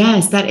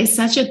 Yes, that is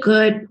such a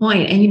good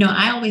point. And,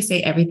 I always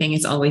say everything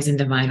is always in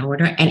divine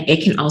order and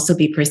it can also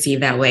be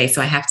perceived that way.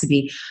 So I have to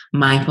be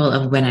mindful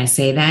of when I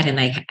say that. And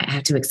I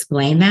have to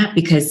explain that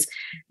because,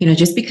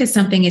 just because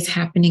something is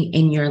happening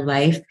in your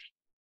life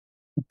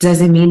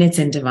doesn't mean it's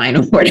in divine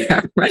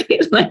order,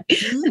 right? Like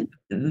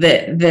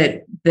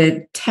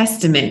the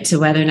testament to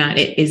whether or not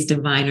it is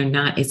divine or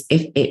not is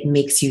if it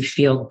makes you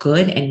feel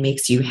good and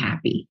makes you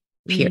happy,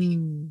 period.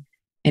 And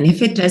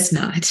if it does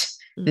not,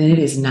 then it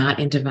is not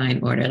in divine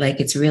order. Like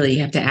it's really,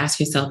 you have to ask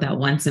yourself that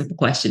one simple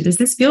question. Does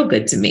this feel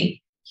good to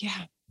me?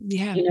 Yeah.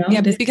 Yeah.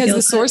 Yeah. Because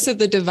the source of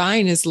the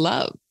divine is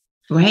love.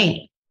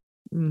 Right.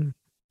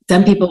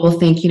 Some people will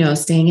think,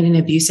 staying in an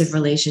abusive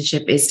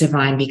relationship is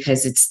divine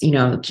because it's,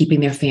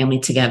 keeping their family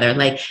together.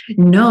 Like,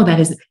 no,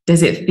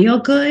 does it feel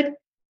good?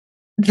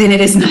 then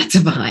it is not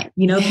divine.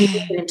 You know, Yeah.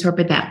 people can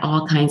interpret that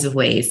all kinds of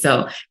ways.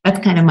 So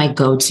that's kind of my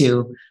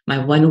go-to, my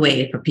one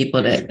way for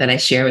people that I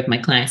share with my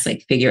clients,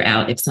 like figure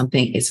out if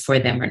something is for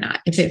them or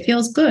not. If it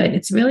feels good,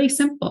 it's really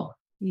simple.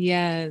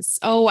 Yes.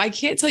 Oh, I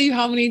can't tell you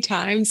how many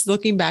times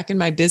looking back in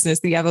my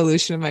business, the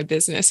evolution of my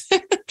business,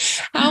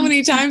 how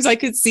many times I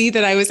could see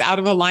that I was out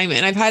of alignment.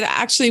 And I've had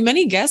actually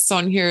many guests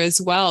on here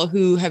as well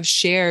who have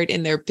shared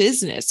in their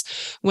business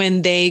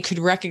when they could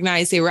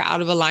recognize they were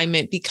out of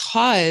alignment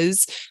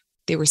because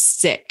they were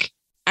sick.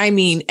 I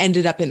mean,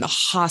 ended up in the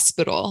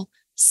hospital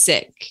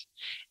sick.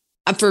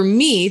 For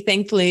me,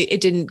 thankfully, it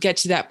didn't get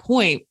to that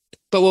point.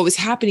 But what was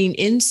happening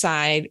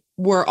inside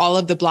were all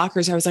of the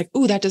blockers. I was like,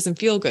 oh, that doesn't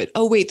feel good.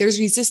 Oh, wait, there's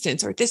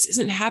resistance, or this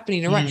isn't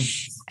happening. Or right.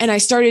 And I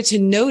started to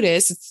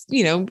notice,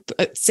 you know,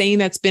 a saying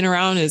that's been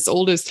around as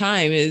old as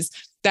time is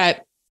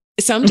that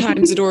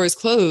sometimes the door is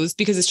closed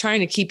because it's trying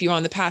to keep you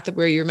on the path of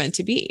where you're meant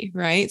to be.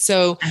 Right.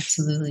 So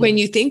absolutely, when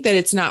you think that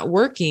it's not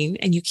working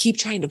and you keep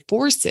trying to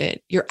force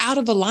it, you're out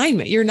of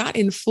alignment. You're not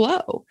in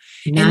flow.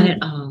 Not at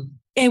all.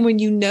 And when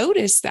you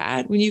notice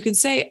that, when you can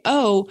say,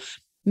 oh,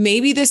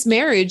 maybe this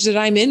marriage that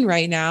I'm in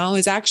right now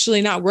is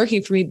actually not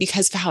working for me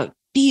because of how it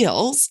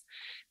feels,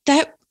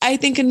 that I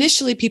think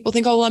initially people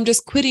think, oh, well, I'm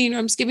just quitting or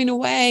I'm just giving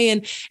away.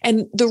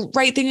 And the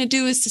right thing to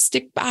do is to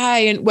stick by.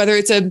 And whether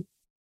it's a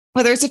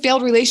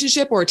failed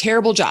relationship or a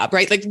terrible job,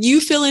 right? Like you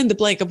fill in the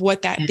blank of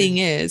what that thing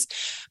is.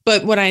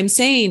 But what I'm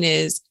saying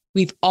is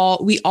we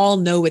all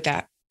know what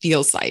that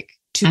feels like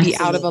to be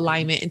out of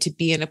alignment and to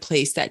be in a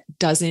place that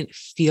doesn't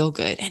feel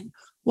good. And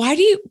why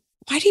do you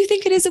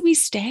think it is that we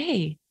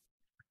stay?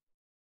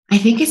 I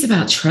think it's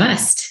about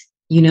trust.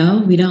 You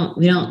know, we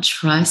don't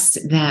trust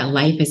that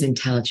life is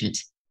intelligent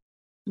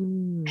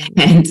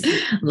and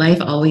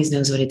life always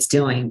knows what it's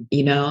doing,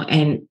 you know,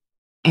 and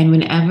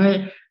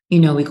whenever, you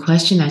know, we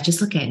question that,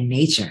 just look at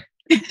nature,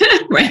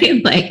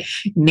 right? Like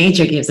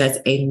nature gives us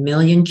a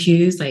million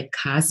cues, like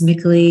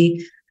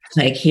cosmically,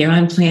 like here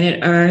on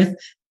planet Earth,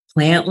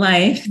 plant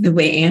life, the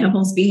way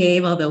animals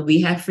behave, although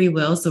we have free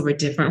will, so we're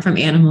different from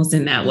animals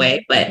in that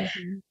way. But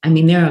I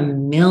mean, there are a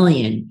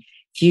million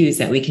cues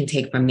that we can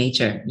take from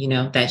nature, you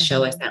know, that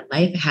show us that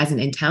life has an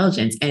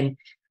intelligence. And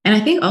I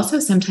think also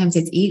sometimes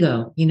it's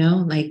ego, you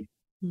know, like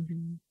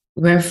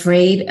we're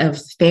afraid of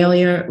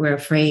failure. We're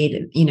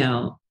afraid, you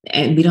know,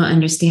 and we don't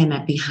understand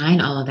that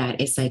behind all of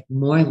that, it's like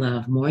more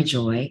love, more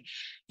joy.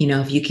 You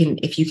know, if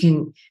you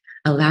can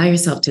allow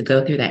yourself to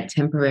go through that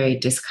temporary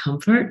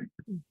discomfort,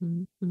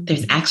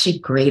 there's actually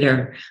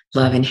greater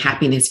love and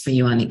happiness for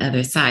you on the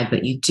other side.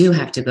 But you do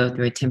have to go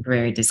through a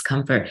temporary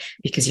discomfort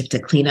because you have to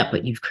clean up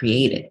what you've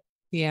created.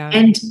 Yeah.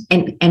 And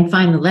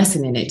find the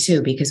lesson in it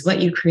too, because what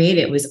you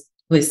created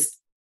was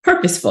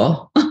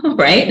purposeful,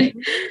 right?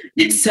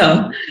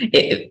 So,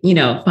 you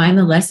know, find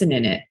the lesson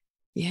in it.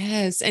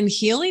 Yes. And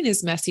healing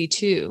is messy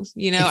too.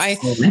 You know,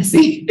 so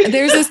messy.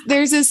 there's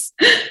this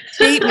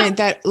statement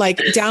that like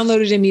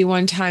downloaded in me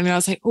one time and I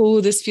was like,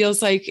 oh, this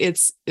feels like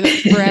it's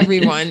for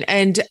everyone.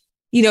 And,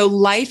 you know,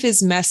 life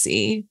is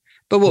messy,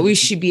 but what we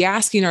should be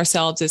asking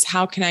ourselves is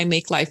how can I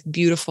make life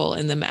beautiful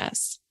in the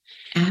mess?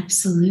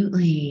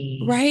 Absolutely.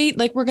 Right?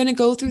 Like we're going to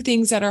go through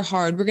things that are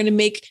hard. We're going to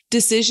make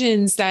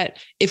decisions that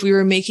if we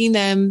were making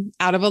them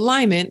out of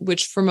alignment,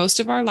 which for most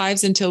of our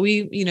lives, until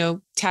we, you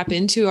know, tap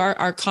into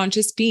our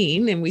conscious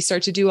being and we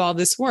start to do all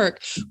this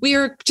work, we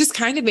are just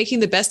kind of making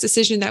the best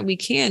decision that we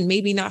can,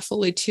 maybe not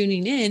fully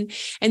tuning in.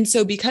 And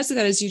so because of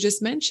that, as you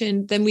just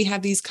mentioned, then we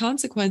have these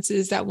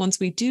consequences that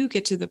once we do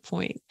get to the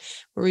point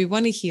where we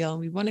want to heal,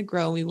 we want to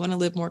grow, we want to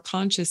live more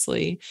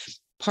consciously,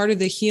 part of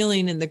the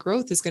healing and the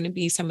growth is going to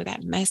be some of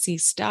that messy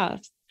stuff.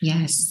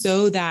 Yes.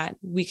 So that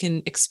we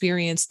can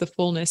experience the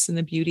fullness and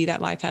the beauty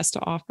that life has to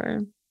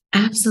offer.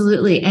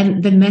 Absolutely.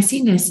 And the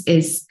messiness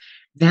is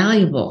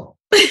valuable.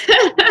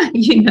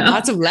 You know,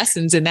 lots of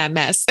lessons in that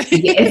mess.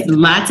 It's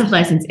lots of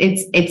lessons.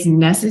 It's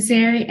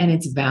necessary and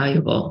it's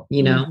valuable.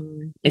 You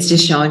know, it's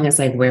just showing us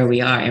like where we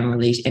are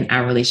in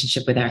our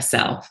relationship with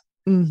ourselves.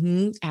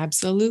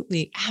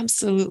 Absolutely.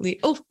 Absolutely.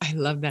 Oh, I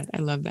love that. I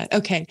love that.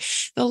 Okay.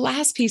 The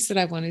last piece that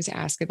I wanted to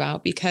ask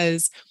about,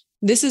 because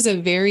this is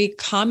a very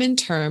common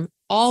term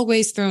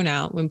always thrown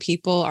out when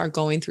people are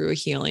going through a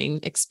healing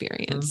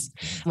experience,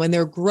 when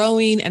they're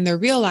growing and they're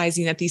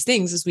realizing that these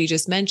things, as we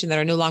just mentioned, that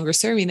are no longer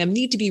serving them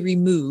need to be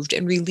removed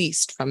and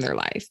released from their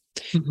life.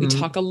 We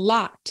talk a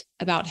lot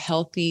about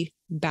healthy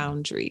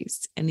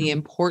boundaries and the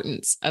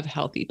importance of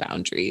healthy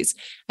boundaries.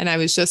 And I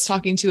was just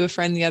talking to a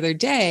friend the other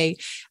day,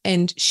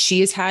 and she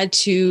has had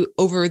to,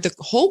 over the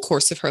whole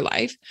course of her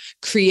life,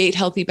 create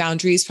healthy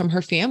boundaries from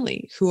her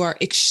family who are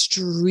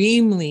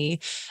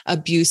extremely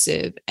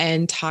abusive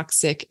and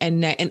toxic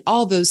and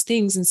all those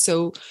things. And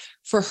so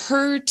for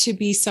her to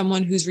be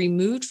someone who's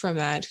removed from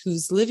that,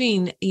 who's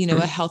living, you know,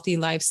 a healthy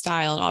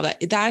lifestyle and all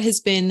that, that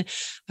has been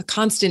a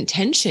constant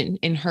tension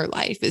in her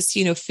life, is,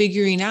 you know,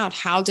 figuring out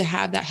how to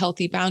have that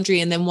healthy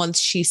boundary. And then once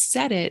she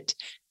set it,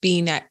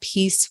 being at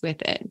peace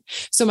with it.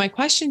 So my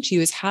question to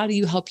you is, how do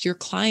you help your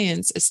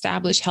clients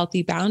establish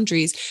healthy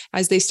boundaries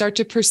as they start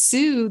to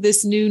pursue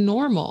this new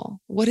normal?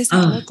 What does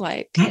that look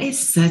like? That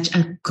is such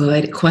a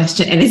good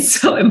question. And it's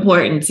so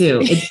important too.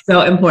 It's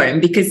so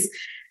important because,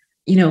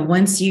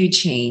 once you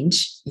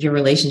change, your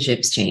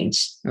relationships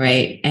change,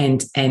 right?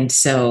 And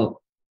so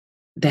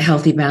the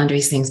healthy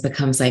boundaries things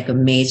becomes like a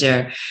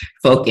major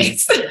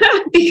focus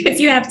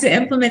because you have to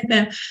implement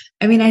them.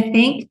 I mean, I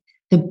think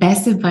the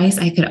best advice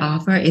I could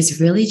offer is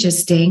really just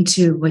staying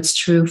to what's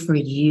true for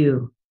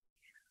you.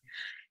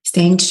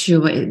 Staying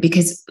true,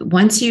 because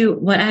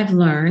what I've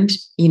learned,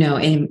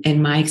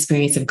 in my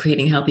experience of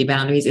creating healthy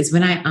boundaries is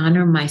when I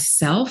honor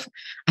myself,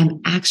 I'm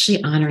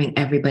actually honoring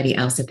everybody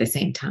else at the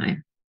same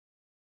time.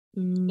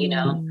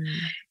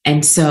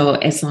 And so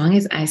as long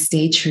as I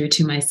stay true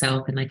to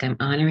myself and like I'm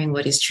honoring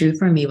what is true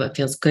for me, what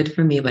feels good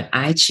for me, what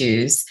I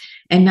choose,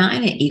 and not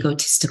in an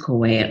egotistical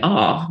way at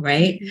all,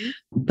 right?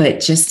 But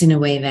just in a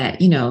way that,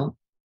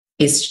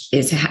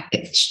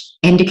 it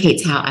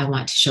indicates how I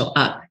want to show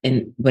up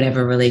in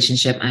whatever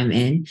relationship I'm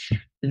in,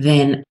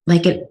 then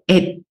like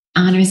it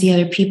honors the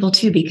other people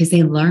too, because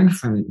they learn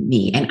from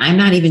me. And I'm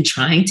not even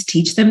trying to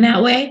teach them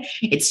that way.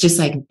 It's just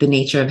like the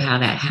nature of how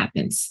that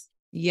happens.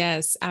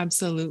 Yes,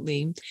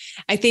 absolutely.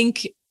 I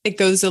think it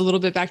goes a little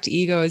bit back to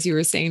ego, as you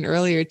were saying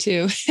earlier,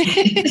 too.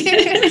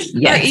 Yes.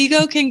 Our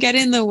ego can get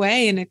in the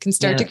way, and it can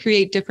start to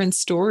create different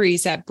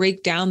stories that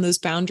break down those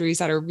boundaries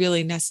that are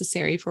really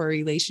necessary for a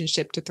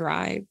relationship to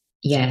thrive.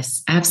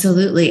 Yes,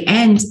 absolutely.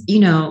 And,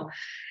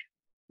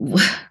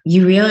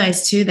 you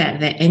realize too that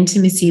the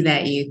intimacy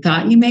that you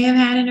thought you may have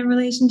had in a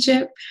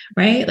relationship,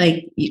 right?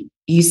 Like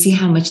you see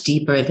how much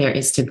deeper there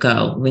is to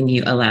go when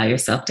you allow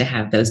yourself to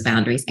have those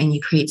boundaries, and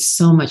you create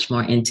so much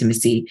more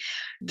intimacy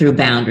through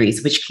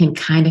boundaries, which can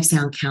kind of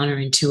sound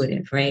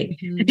counterintuitive, right?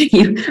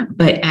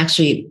 But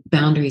actually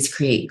boundaries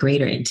create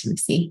greater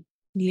intimacy.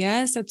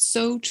 Yes, that's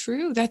so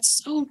true. That's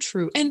so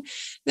true. And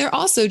they're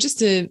also, just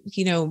to,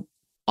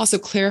 also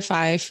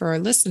clarify for our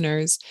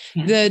listeners,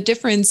 the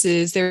difference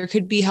is there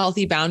could be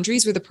healthy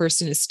boundaries where the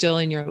person is still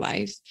in your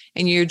life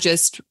and you're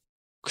just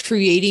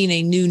creating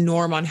a new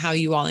norm on how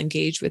you all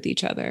engage with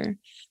each other.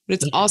 But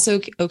it's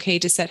also okay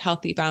to set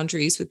healthy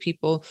boundaries with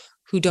people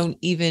who don't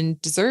even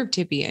deserve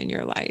to be in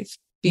your life,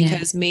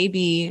 because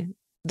maybe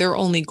their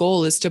only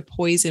goal is to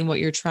poison what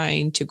you're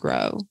trying to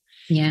grow.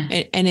 Yeah.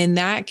 And in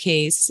that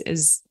case,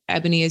 as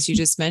Eboni, as you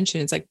just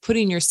mentioned, it's like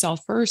putting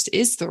yourself first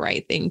is the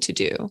right thing to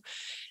do.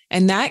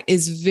 And that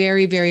is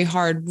very, very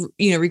hard,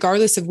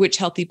 regardless of which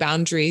healthy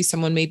boundary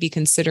someone may be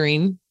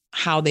considering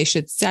how they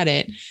should set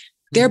it.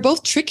 They're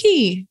both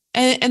tricky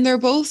and they're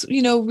both,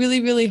 really,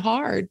 really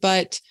hard.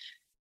 But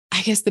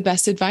I guess the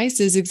best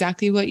advice is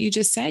exactly what you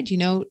just said,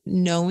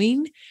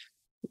 knowing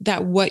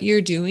that what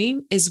you're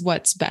doing is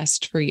what's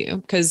best for you,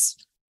 because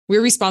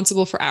we're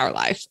responsible for our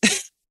life.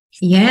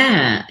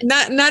 Yeah.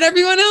 Not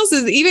everyone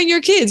else's, even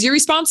your kids, you're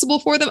responsible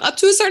for them up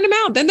to a certain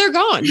amount. Then they're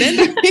gone.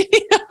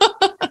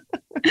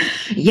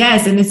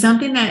 Yes. And it's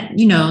something that,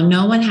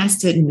 no one has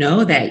to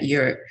know that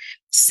you're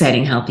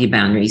setting healthy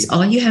boundaries.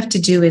 All you have to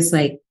do is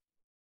like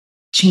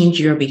change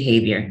your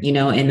behavior,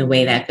 in the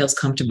way that feels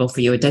comfortable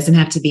for you. It doesn't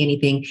have to be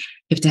anything you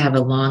have to have a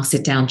long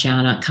sit down,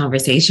 drown out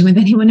conversation with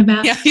anyone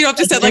about. Yeah, you don't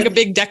have to set like a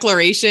big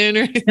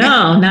declaration.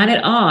 No, not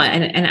at all.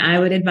 And I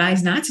would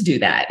advise not to do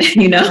that.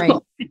 Right.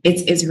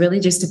 It's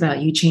really just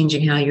about you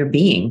changing how you're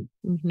being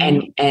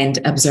and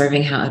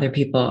observing how other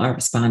people are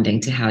responding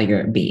to how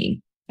you're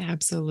being.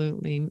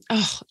 Absolutely.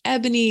 Oh,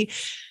 Eboni,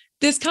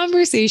 this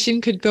conversation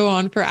could go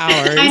on for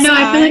hours. I know.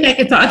 I feel like I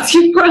could talk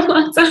to you for a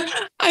long time.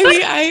 I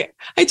mean,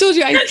 I told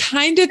you, I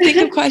kind of think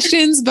of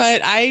questions,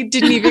 but I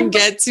didn't even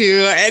get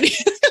to any.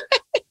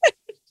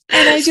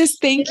 And I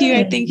just thank you.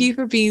 I thank you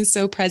for being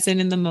so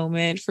present in the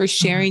moment, for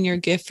sharing your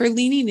gift, for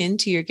leaning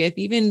into your gift,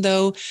 even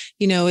though,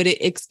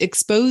 it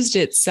exposed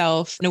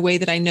itself in a way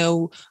that I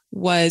know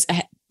was,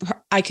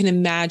 I can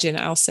imagine,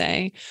 I'll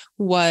say,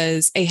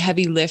 was a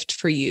heavy lift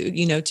for you,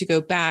 to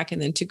go back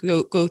and then to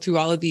go through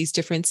all of these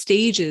different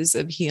stages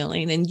of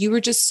healing. And you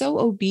were just so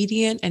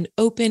obedient and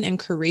open and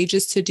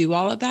courageous to do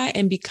all of that.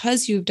 And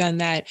because you've done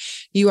that,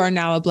 you are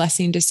now a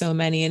blessing to so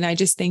many. And I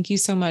just thank you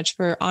so much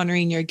for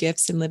honoring your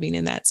gifts and living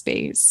in that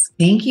space.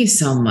 Thank you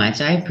so much.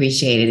 I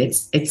appreciate it.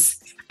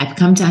 I've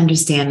come to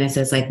understand this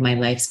as like my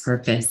life's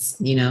purpose.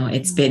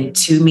 It's been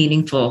too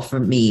meaningful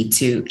for me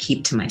to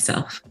keep to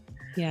myself.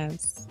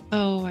 Yes.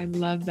 Oh, I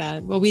love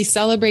that. Well, we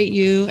celebrate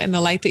you and the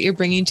light that you're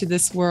bringing to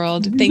this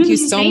world. Thank you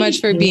so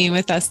much for being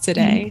with us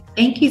today.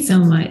 Thank you so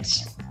much.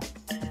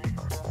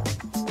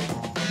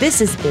 This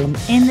has been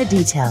In the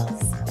Details.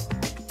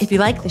 If you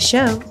like the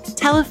show,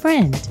 tell a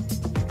friend.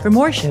 For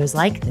more shows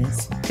like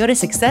this, go to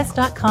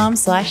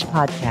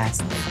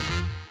success.com/podcast